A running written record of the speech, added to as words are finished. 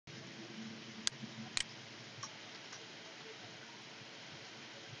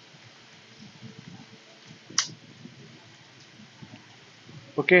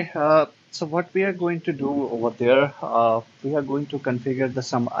Okay, so what we are going to do over there, we are going to configure the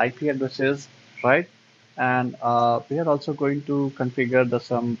some IP addresses, right? And we are also going to configure the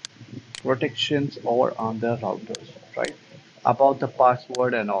some protections over on the routers, right? About the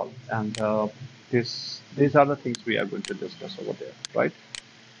password and all. And these are the things we are going to discuss over there, right?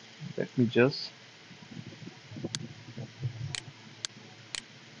 Let me just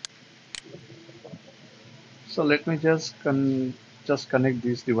let me just connect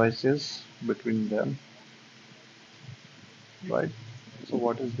these devices between them, right? So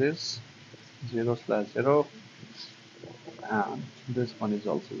what is this? 0/0, and this one is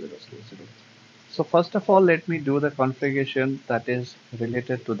also 0/0. So first of all, let me do the configuration that is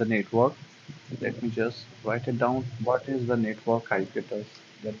related to the network. Let me just write it down. What is the network IP address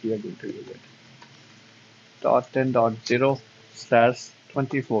that we are going to use it? Dot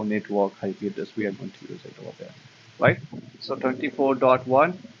 10.0/24 network IP address we are going to use it over there, right? So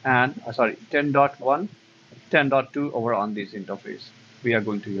 24.1 and sorry 10.1, 10.2 over on this interface. We are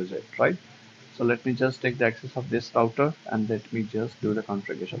going to use it, right? So let me just take the access of this router and let me just do the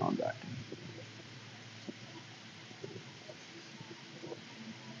configuration on that.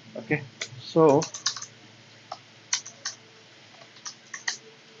 Okay, so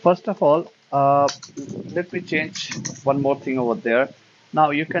first of all, let me change one more thing over there.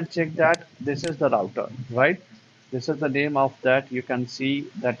 Now you can check that this is the router, right? This is the name of that. You can see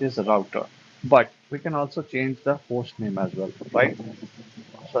that is a router, but we can also change the host name as well, right?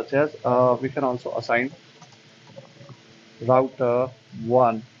 Such as we can also assign router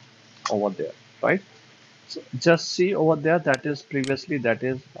one over there, right? So just see over there that is previously that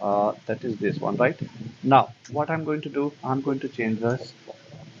is this one, right? Now what I'm going to do, I'm going to change this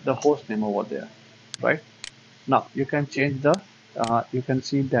the host name over there, right? Now you can change the you can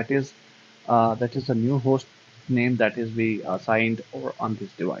see that is a new host name that is be assigned or on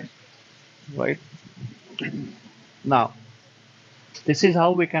this device, right? Now this is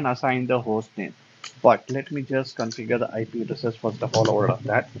how we can assign the host name. But let me just configure the IP addresses first of all over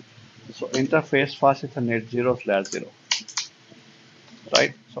that. So interface first is a net 0/0,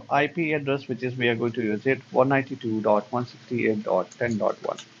 right? So IP address which is we are going to use it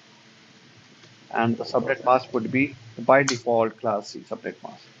 192.168.10.1, and the subnet mask would be by default class C subnet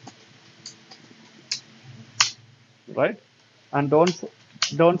mask, right? And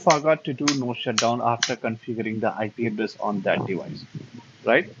don't forget to do no shutdown after configuring the IP address on that device,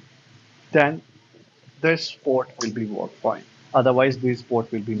 right? Then this port will be work fine. Otherwise, this port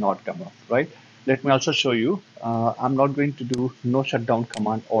will be not come up, right? Let me also show you. I'm not going to do no shutdown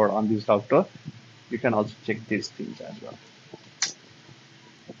command or on this router. You can also check these things as well.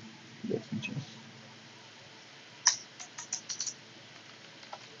 Let me just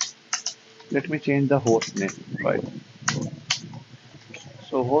let me change the host name, right?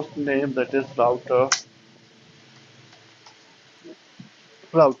 So host name that is router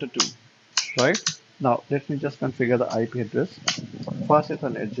two, right? Now let me just configure the IP address. First is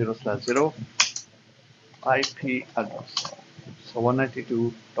an 80/0 IP address. So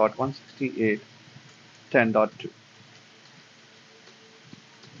 192.168.10.2.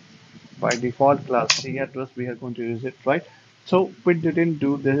 By default class C address, we are going to use it, right? So we didn't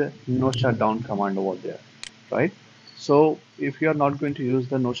do the no shutdown command over there, right? So if you are not going to use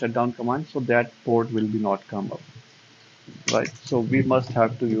the no shutdown command, so that port will be not come up, right? So we must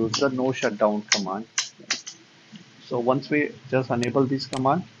have to use the no shutdown command. So once we just enable this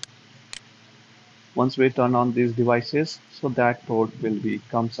command, once we turn on these devices, so that port will be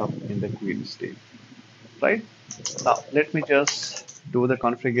comes up in the queue state, right? Now let me just do the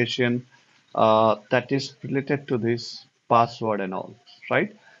configuration that is related to this password and all,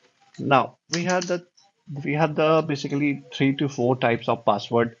 right? Now we have the basically 3 to 4 types of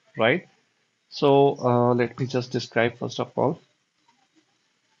password, right? So let me just describe first of all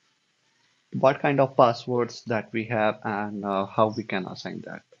what kind of passwords that we have and how we can assign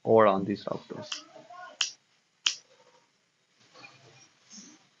that or on these routers.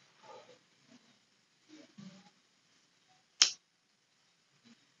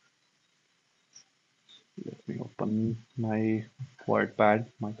 Let me open my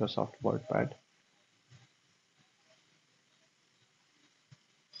WordPad, Microsoft WordPad.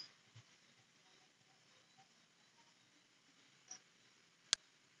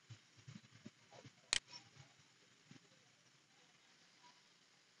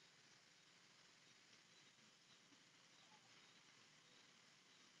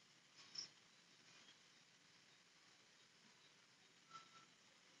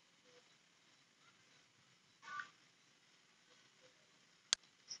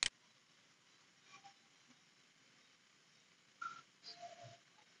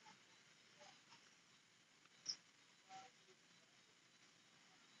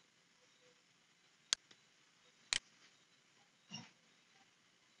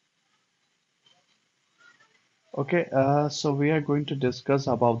 Okay, so we are going to discuss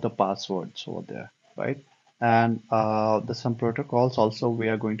about the passwords over there, right? And the some protocols also we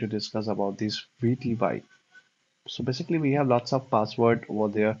are going to discuss about these VTY. So basically we have lots of password over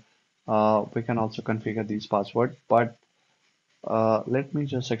there. We can also configure these password, but let me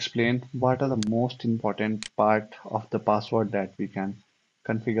just explain what are the most important part of the password that we can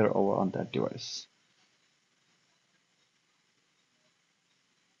configure over on that device.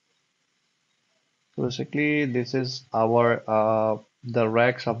 So basically, this is our the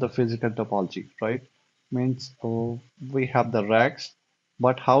racks of the physical topology, right? Means we have the racks,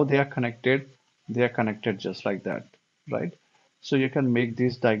 but how they are connected, they are connected just like that, right? So you can make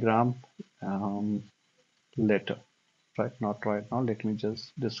this diagram um, later, right? Not right now. Let me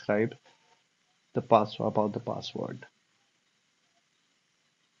just describe the password about the password.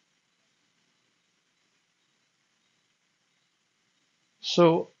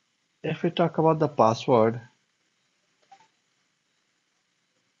 So if we talk about the password,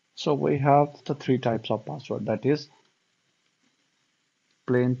 so we have the three types of password. That is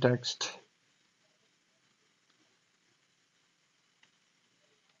plain text,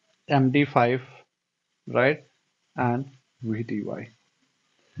 MD5, right? And VTY.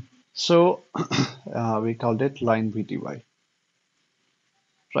 So we called it line VTY,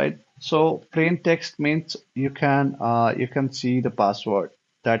 right? So plain text means you can see the password.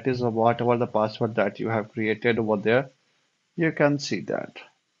 That is whatever the password that you have created over there, you can see that,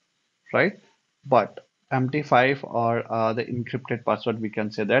 right? But MD5 or the encrypted password, we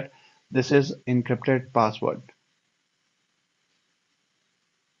can say that this is encrypted password,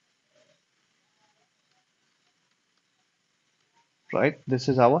 right? This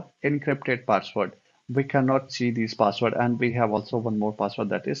is our encrypted password. We cannot see this password, and we have also one more password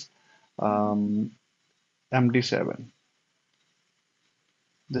that is um, MD7.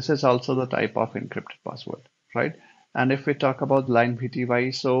 This is also the type of encrypted password, right? And if we talk about line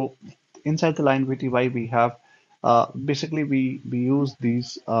VTY, so inside the line VTY we have basically we use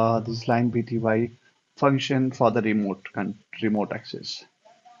these line VTY function for the remote access,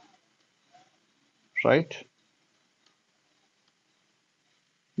 right?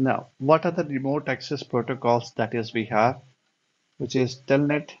 Now, what are the remote access protocols that is we have, which is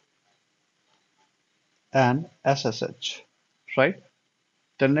Telnet and SSH, right?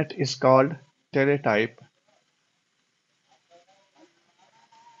 Telnet is called teletype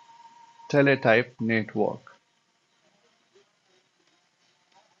teletype network,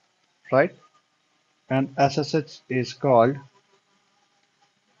 right? And SSH is called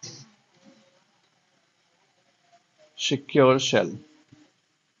secure shell,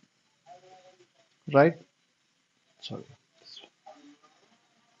 right? Sorry.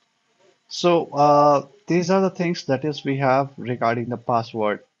 So these are the things that is we have regarding the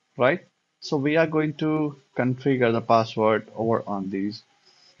password, right? So we are going to configure the password over on these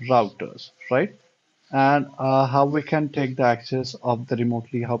routers, right? And how we can take the access of the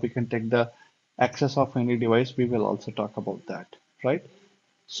remotely, how we can take the access of any device, we will also talk about that, right?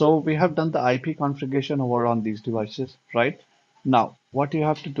 So we have done the IP configuration over on these devices, right? Now, what we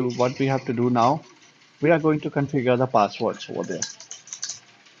have to do now, we are going to configure the passwords over there,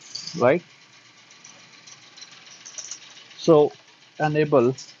 right? So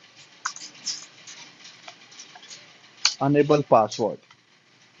enable enable password,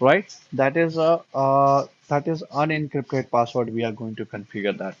 right? That is unencrypted password. We are going to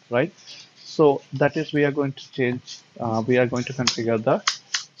configure that, right? So that is we are going to change. We are going to configure the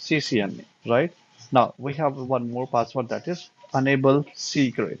CCNA, right? Now we have one more password that is enable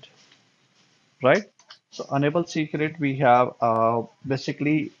secret, right? So enable secret we have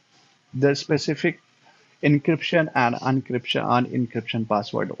basically the specific encryption and unencryption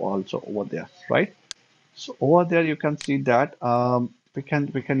password also over there, right? So over there you can see that we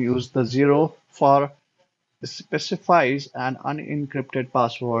can use the zero for specifies an unencrypted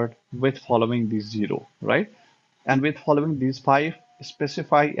password with following these zero, right? And with following these five,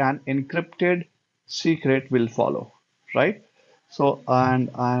 specify an encrypted secret will follow, right? So and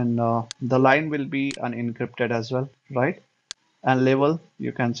the line will be unencrypted as well, right? And level,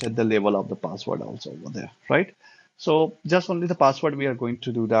 you can set the level of the password also over there, right? So just only the password we are going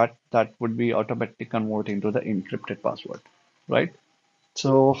to do that. That would be automatically convert into the encrypted password, right?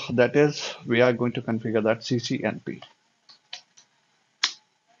 So that is we are going to configure that CCNP,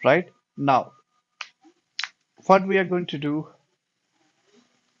 right? Now, what we are going to do,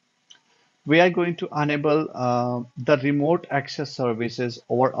 we are going to enable the remote access services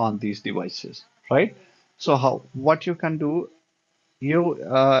over on these devices, right? So how what you can do,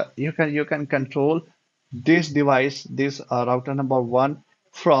 you can control this device, this router number one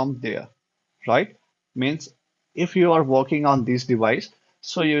from there, right? Means if you are working on this device,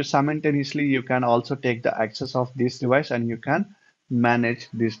 so you simultaneously you can also take the access of this device and you can manage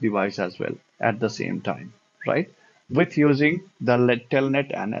this device as well at the same time, right? With using the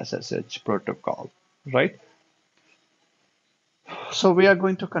Telnet and SSH protocol, right? So we are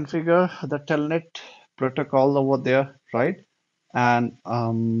going to configure the Telnet protocol over there, right? And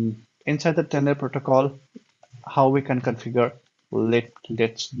inside the Telnet protocol, how we can configure,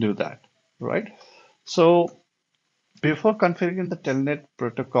 let's do that, right? So before configuring the Telnet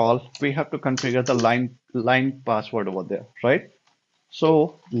protocol, we have to configure the line password over there, right?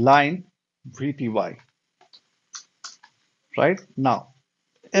 So line VTY, right? Now,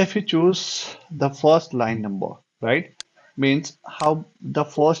 if you choose the first line number, right, means how the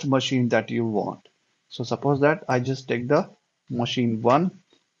first machine that you want. So suppose that I just take the machine one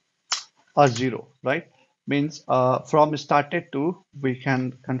or zero, right? Means from started to we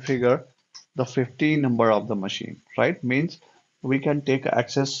can configure the 15 number of the machine, right? Means we can take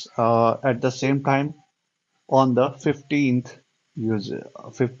access at the same time on the 15th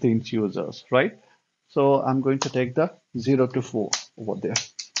users, right? So I'm going to take the 0 to 4 over there.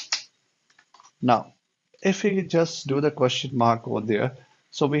 Now, if we just do the question mark over there,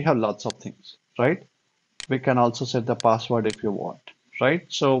 so we have lots of things, right? We can also set the password if you want, right?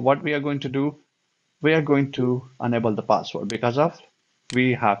 So what we are going to do, we are going to enable the password because of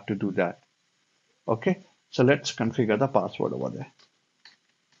we have to do that. Okay, so let's configure the password over there.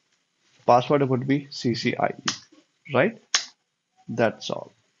 Password would be CCIE, right? That's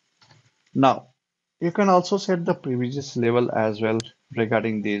all. Now, you can also set the privileges level as well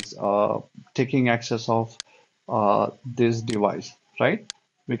regarding this taking access of this device, right?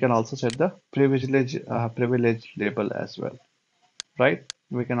 We can also set the privilege level as well, right?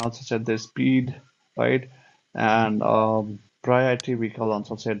 We can also set the speed, right? And priority, we can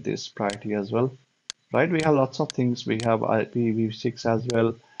also set this priority as well, right? We have lots of things. We have IPv6 as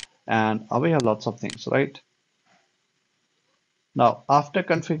well, and we have lots of things, right? Now, after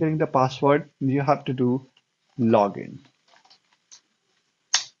configuring the password, you have to do login,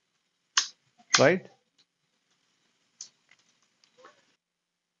 right?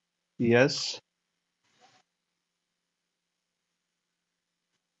 Yes.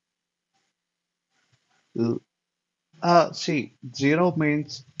 See, zero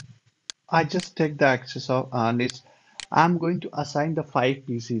means I just take the access of, and it's I'm going to assign the five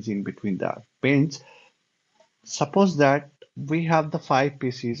PCs in between that. Means suppose that we have the five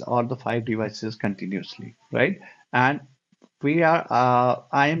PCs or the five devices continuously, right? And we are,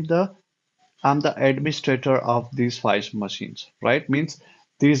 I'm the administrator of these five machines, right? Means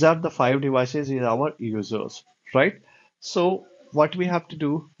these are the five devices is our users, right? So what we have to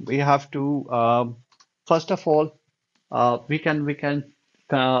do, we have to first of all, we can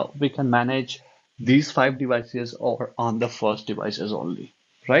manage these five devices or on the first devices only,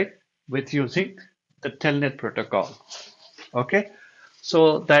 right? With using the Telnet protocol. Okay,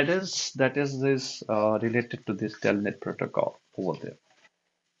 so that is this related to this Telnet protocol over there.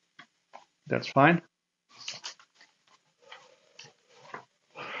 That's fine.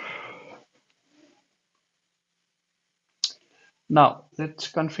 Now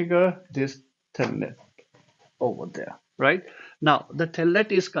let's configure this telnet over there, right? Now the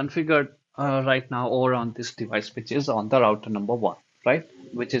telnet is configured right now over on this device, which is on the router number one, right?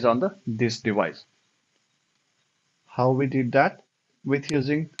 Which is on the this device. How we did that? With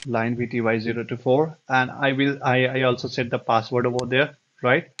using line VTY0 to 4, and I also set the password over there,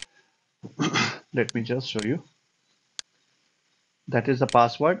 right? Let me just show you. That is the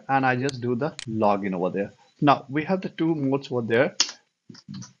password, and I just do the login over there. Now we have the two modes over there.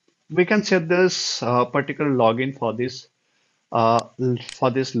 We can set this particular login for this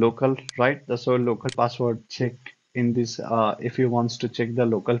local, right? So local password check in this if you wants to check the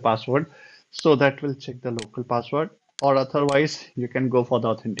local password, so that will check the local password, or otherwise you can go for the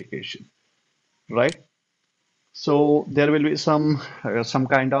authentication, right? So there will be some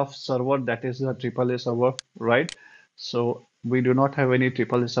kind of server that is a AAA server, right? So we do not have any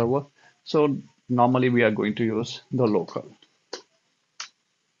AAA server, so normally we are going to use the local,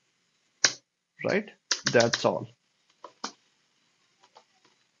 right? That's all.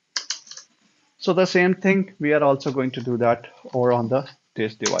 So the same thing, we are also going to do that over on the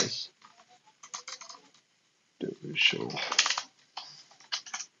test device to show,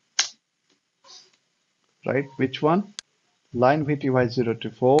 right? Which one? Line VTY0 to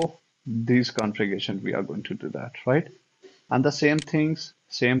 4, these configuration, we are going to do that, right? And the same things,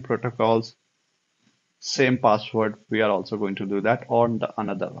 same protocols, same password, we are also going to do that on the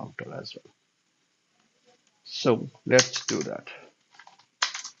another router as well. So let's do that.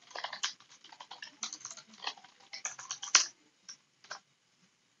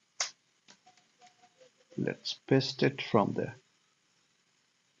 Let's paste it from there.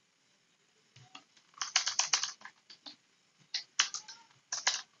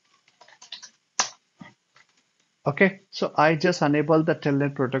 Okay, so I just enabled the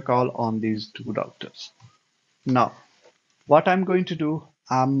Telnet protocol on these two routers. Now, what I'm going to do,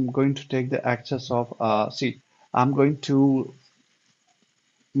 I'm going to take the access of, I'm going to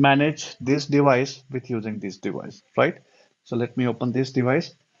manage this device with using this device, right? So let me open this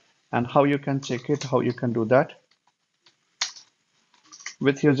device, and how you can check it, how you can do that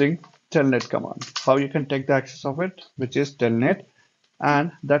with using telnet command. How you can take the access of it, which is telnet,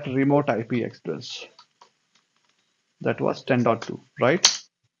 and that remote IP address that was 10.2, right?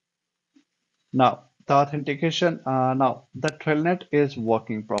 Now the authentication, now the telnet is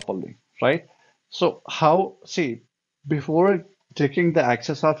working properly, right? So how, see, before taking the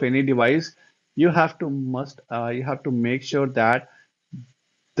access of any device, you have to make sure that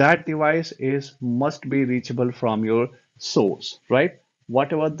that device is must be reachable from your source, right?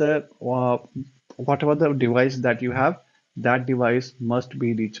 Whatever the whatever the device that you have, that device must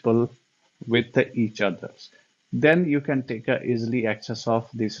be reachable with each others. Then you can take a easily access of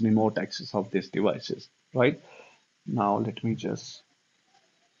this remote access of these devices, right? Now let me just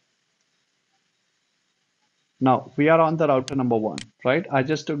now we are on the router number one, right? I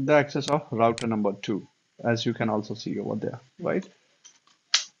just took the access of router number two, as you can also see over there, right?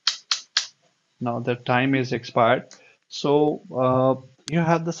 Now the time is expired. So you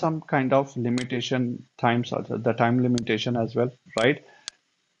have some kind of limitation times, also the time limitation as well, right?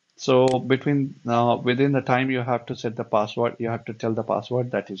 So between within the time you have to set the password, you have to tell the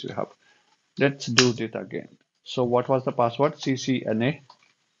password that is you have. Let's do it again. So what was the password? CCNA,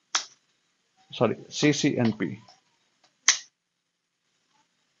 sorry, CCNP.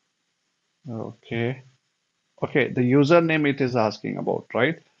 Okay. Okay, the username it is asking about,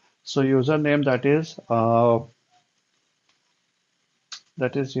 right? So username that is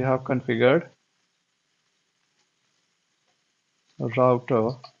you have configured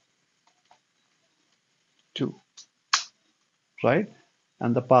router 2, right?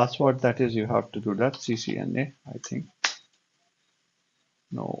 And the password that is you have to do that CCNA, I think.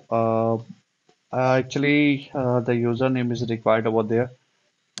 No, actually the username is required over there.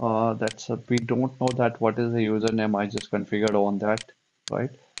 That's we don't know that what is the username. I just configured on that,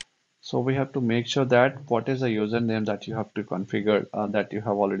 right? So we have to make sure that what is the username that you have to configure that you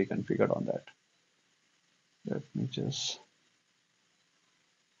have already configured on that. Let me just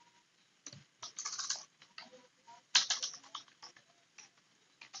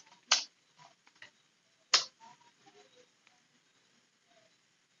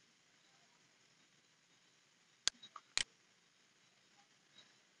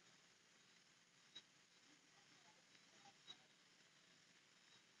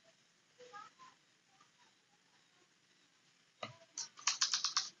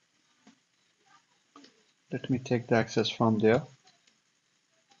let me take the access from there.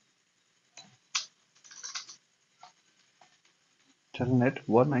 Telnet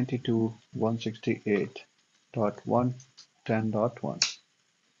 192.168.110.1.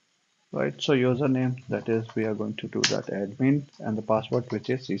 Right, so username that is we are going to do that admin and the password which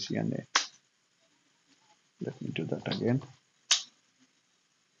is CCNA. Let me do that again.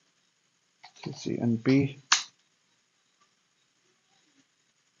 CCNP.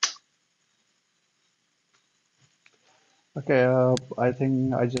 Okay, I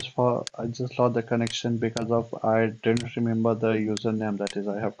think I just lost the connection because of I didn't remember the username that is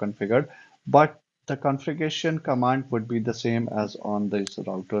I have configured, but the configuration command would be the same as on these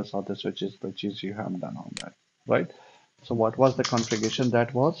routers or the switches which is you have done on that, right? So what was the configuration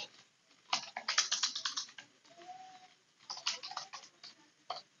that was?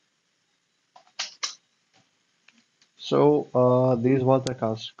 So these was the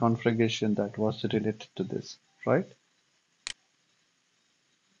configuration that was related to this, right?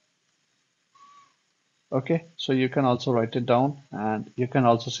 Okay, so you can also write it down and you can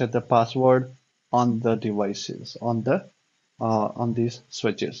also set the password on the devices, on these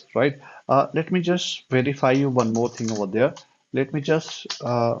switches, right? Let me just verify you one more thing over there. Let me just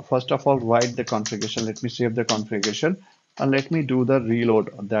first of all write the configuration. Let me save the configuration and let me do the reload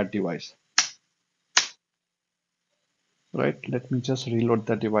of that device, right? Let me just reload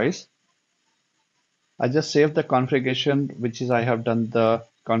the device. I just saved the configuration, which is I have done the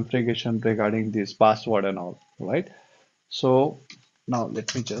configuration regarding this password and all, right? So now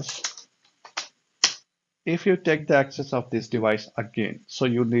let me just, if you take the access of this device again, so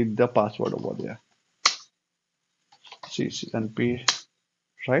you need the password over there, CCNP,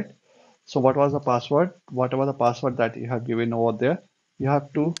 right? So what was the password? Whatever the password that you have given over there, you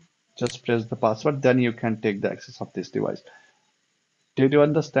have to Just press the password, then you can take the access of this device. Did you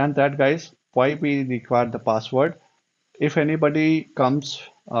understand that, guys? Why we require the password? If anybody comes,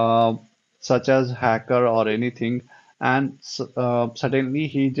 such as hacker or anything, and suddenly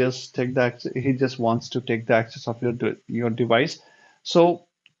he just wants to take the access of your device, so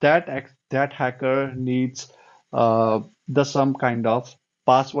that hacker needs the some kind of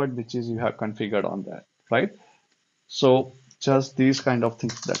password which is you have configured on that, right? So just these kind of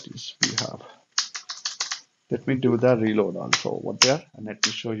things that is we have. Let me do the reload also over there, and let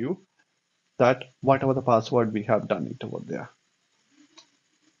me show you that whatever the password we have done it over there.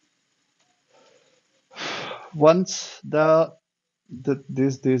 Once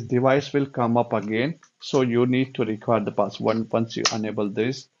this device will come up again, so you need to require the password. Once you enable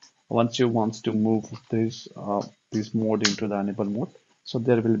this, once you want to move this mode into the enable mode, so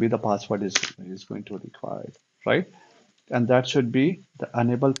there will be the password is going to require it, right? And that should be the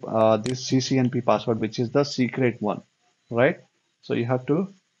enable this CCNP password, which is the secret one, right? So you have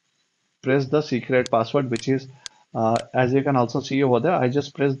to press the secret password, which is, as you can also see over there, I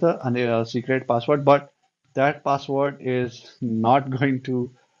just press the secret password, but that password is not going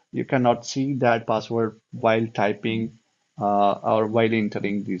to, you cannot see that password while typing or while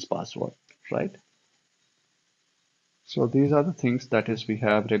entering this password, right? So these are the things that is we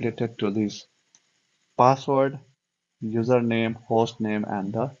have related to this password, username, host name,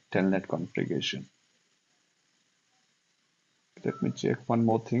 and the telnet configuration. Let me check one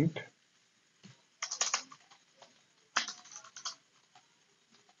more thing.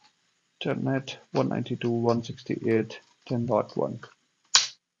 Telnet 192.168.10.1.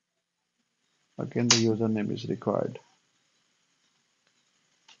 Again, the username is required.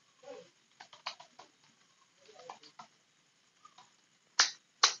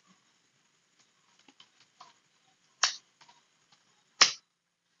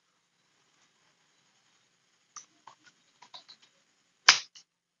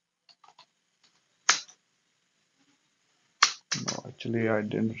 No, actually, I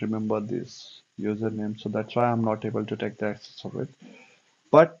didn't remember this username, so that's why I'm not able to take the access of it.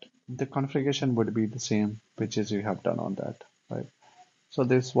 But the configuration would be the same, which is you have done on that, right? So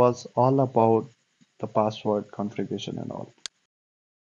this was all about the password configuration and all.